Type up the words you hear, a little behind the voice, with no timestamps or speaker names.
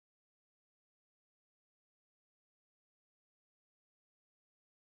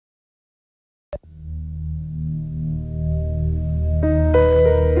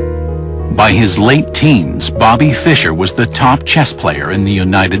By his late teens, Bobby Fischer was the top chess player in the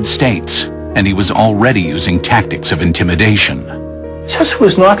United States, and he was already using tactics of intimidation. Chess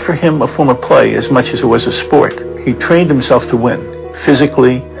was not for him a form of play as much as it was a sport. He trained himself to win,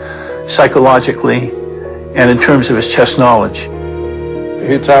 physically, psychologically, and in terms of his chess knowledge.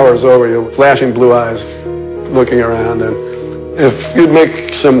 He towers over you, flashing blue eyes, looking around, and if you'd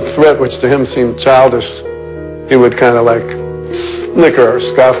make some threat which to him seemed childish, he would kind of like snicker or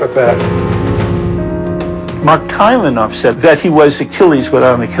scoff at that. Mark Tylenov said that he was Achilles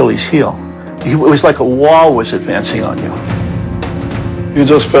without an Achilles heel. It was like a wall was advancing on you. You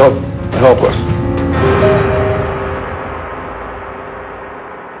just felt helpless.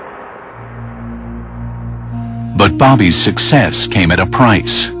 But Bobby's success came at a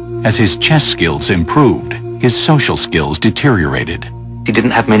price. As his chess skills improved, his social skills deteriorated. He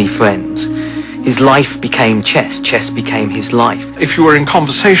didn't have many friends. His life became chess. Chess became his life. If you were in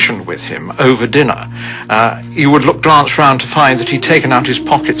conversation with him over dinner, you would glance round to find that he'd taken out his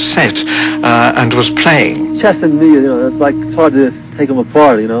pocket set and was playing. Chess and me, it's hard to take them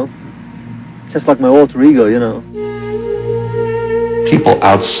apart, Just like my alter ego, People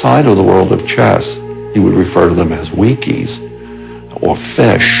outside of the world of chess, he would refer to them as weakies or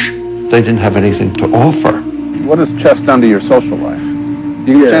fish. They didn't have anything to offer. What has chess done to your social life?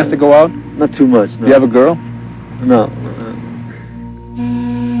 Do you get a chance to go out? Not too much, no. Do you have a girl? No.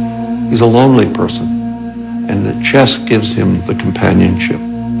 He's a lonely person, and the chess gives him the companionship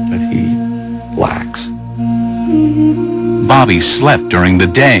that he lacks. Bobby slept during the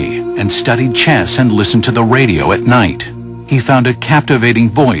day and studied chess and listened to the radio at night. He found a captivating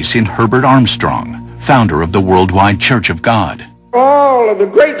voice in Herbert Armstrong, founder of the Worldwide Church of God. All of the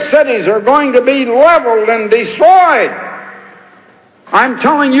great cities are going to be leveled and destroyed. I'm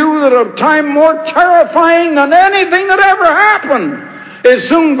telling you that a time more terrifying than anything that ever happened is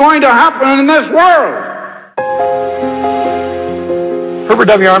soon going to happen in this world. Herbert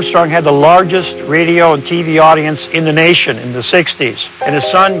W. Armstrong had the largest radio and TV audience in the nation in the 60s. And his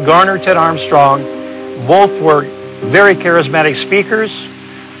son, Garner Ted Armstrong, both were very charismatic speakers,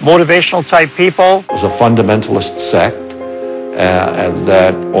 motivational type people. It was a fundamentalist sect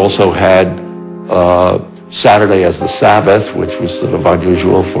that also had Saturday as the Sabbath, which was sort of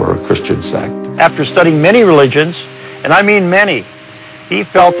unusual for a Christian sect. After studying many religions, and I mean many, he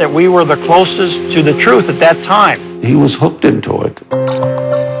felt that we were the closest to the truth at that time. He was hooked into it.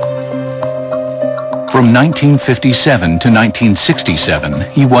 From 1957 to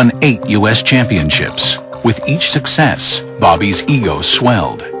 1967, he won 8 U.S. championships. With each success, Bobby's ego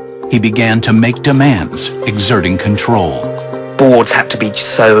swelled. He began to make demands, exerting control. Boards had to be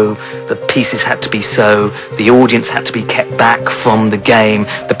so, the pieces had to be so, the audience had to be kept back from the game,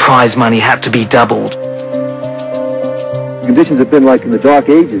 the prize money had to be doubled. Conditions have been like in the Dark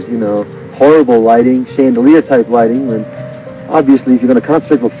Ages, horrible lighting, chandelier-type lighting, and obviously if you're going to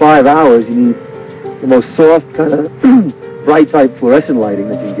concentrate for 5 hours, you need the most soft, kind of bright-type fluorescent lighting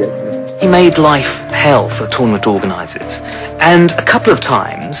that you can get. He made life hell for tournament organizers, and a couple of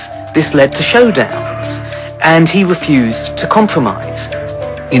times this led to showdowns, and he refused to compromise.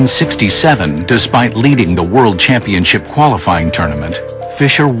 In '67, despite leading the World Championship qualifying tournament,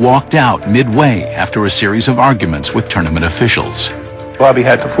 Fischer walked out midway after a series of arguments with tournament officials. Bobby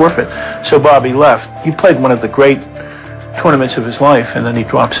had to forfeit, so Bobby left. He played one of the great tournaments of his life, and then he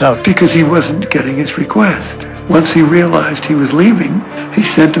drops out. Because he wasn't getting his request. Once he realized he was leaving, he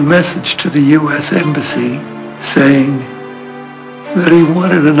sent a message to the U.S. Embassy saying that he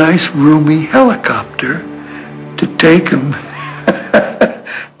wanted a nice roomy helicopter to take him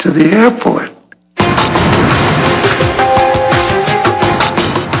to the airport.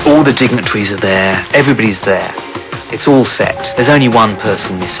 All the dignitaries are there, everybody's there. It's all set. There's only one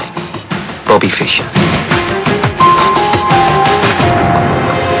person missing, Bobby Fischer.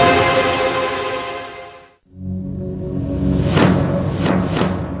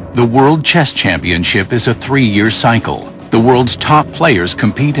 The World Chess Championship is a 3-year cycle. The world's top players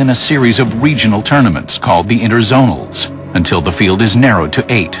compete in a series of regional tournaments called the Interzonals, until the field is narrowed to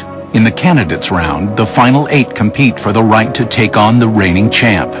 8. In the candidates round, the final 8 compete for the right to take on the reigning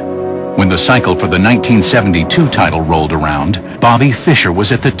champ. When the cycle for the 1972 title rolled around, Bobby Fischer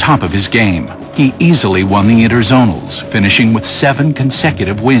was at the top of his game. He easily won the Interzonals, finishing with 7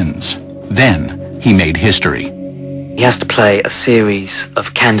 consecutive wins. Then, he made history. He has to play a series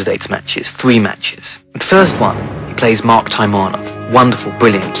of candidates matches, 3 matches. The first one, he plays Mark Taimanov, wonderful,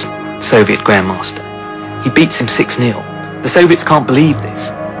 brilliant Soviet grandmaster. He beats him 6-0. The Soviets can't believe this.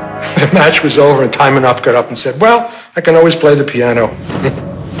 The match was over and Taimanov got up and said, "Well, I can always play the piano."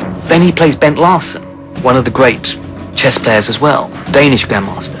 Then he plays Bent Larsen, one of the great chess players as well, Danish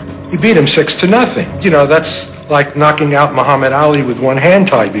grandmaster. He beat him 6-0. You know, that's like knocking out Muhammad Ali with one hand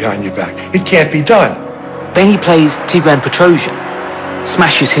tied behind your back. It can't be done. Then he plays Tigran Petrosian,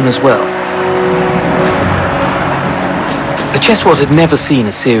 smashes him as well. The chess world had never seen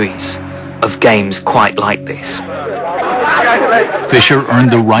a series of games quite like this. Fischer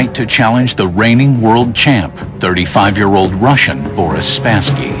earned the right to challenge the reigning world champ, 35-year-old Russian Boris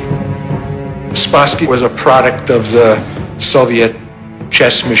Spassky. Spassky was a product of the Soviet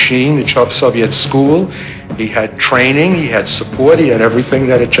chess machine, the Soviet school. He had training, he had support, he had everything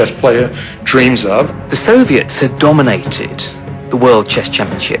that a chess player dreams of. The Soviets had dominated the World Chess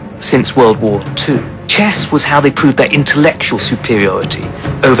Championship since World War II. Chess was how they proved their intellectual superiority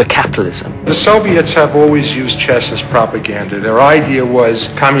over capitalism. The Soviets have always used chess as propaganda. Their idea was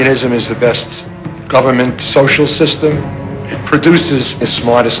communism is the best government social system. It produces the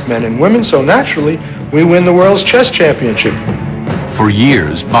smartest men and women, so naturally we win the World's Chess Championship. For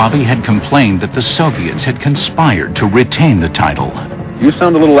years, Bobby had complained that the Soviets had conspired to retain the title. You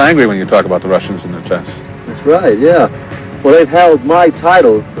sound a little angry when you talk about the Russians in the chess. That's right, yeah. Well, they've held my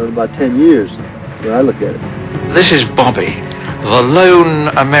title for about 10 years, when I look at it. This is Bobby, the lone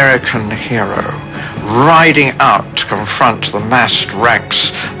American hero, riding out to confront the massed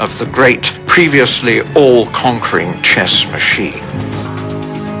ranks of the great, previously all-conquering chess machine.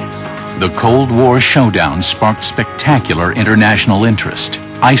 The Cold War showdown sparked spectacular international interest.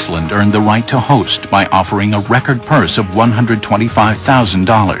 Iceland earned the right to host by offering a record purse of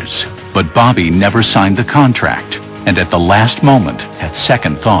 $125,000. But Bobby never signed the contract, and at the last moment had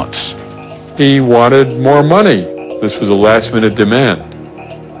second thoughts. He wanted more money. This was a last-minute demand,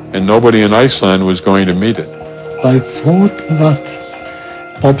 and nobody in Iceland was going to meet it. I thought that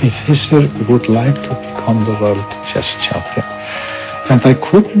Bobby Fischer would like to become the world chess champion. And I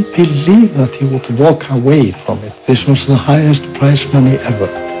couldn't believe that he would walk away from it. This was the highest prize money ever.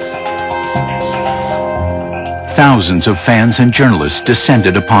 Thousands of fans and journalists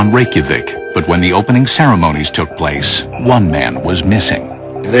descended upon Reykjavik, but when the opening ceremonies took place, one man was missing.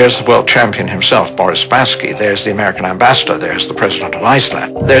 There's the world champion himself, Boris Spassky. There's the American ambassador. There's the president of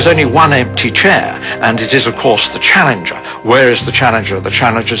Iceland. There's only one empty chair, and it is, of course, the challenger. Where is the challenger? The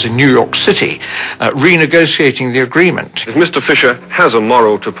challenger's in New York City, renegotiating the agreement. If Mr. Fischer has a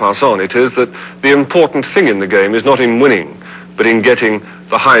moral to pass on, it is that the important thing in the game is not in winning, but in getting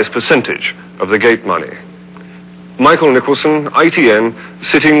the highest percentage of the gate money. Michael Nicholson, ITN,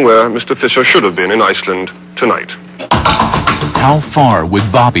 sitting where Mr. Fischer should have been in Iceland tonight. How far would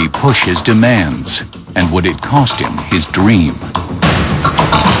Bobby push his demands? And would it cost him his dream?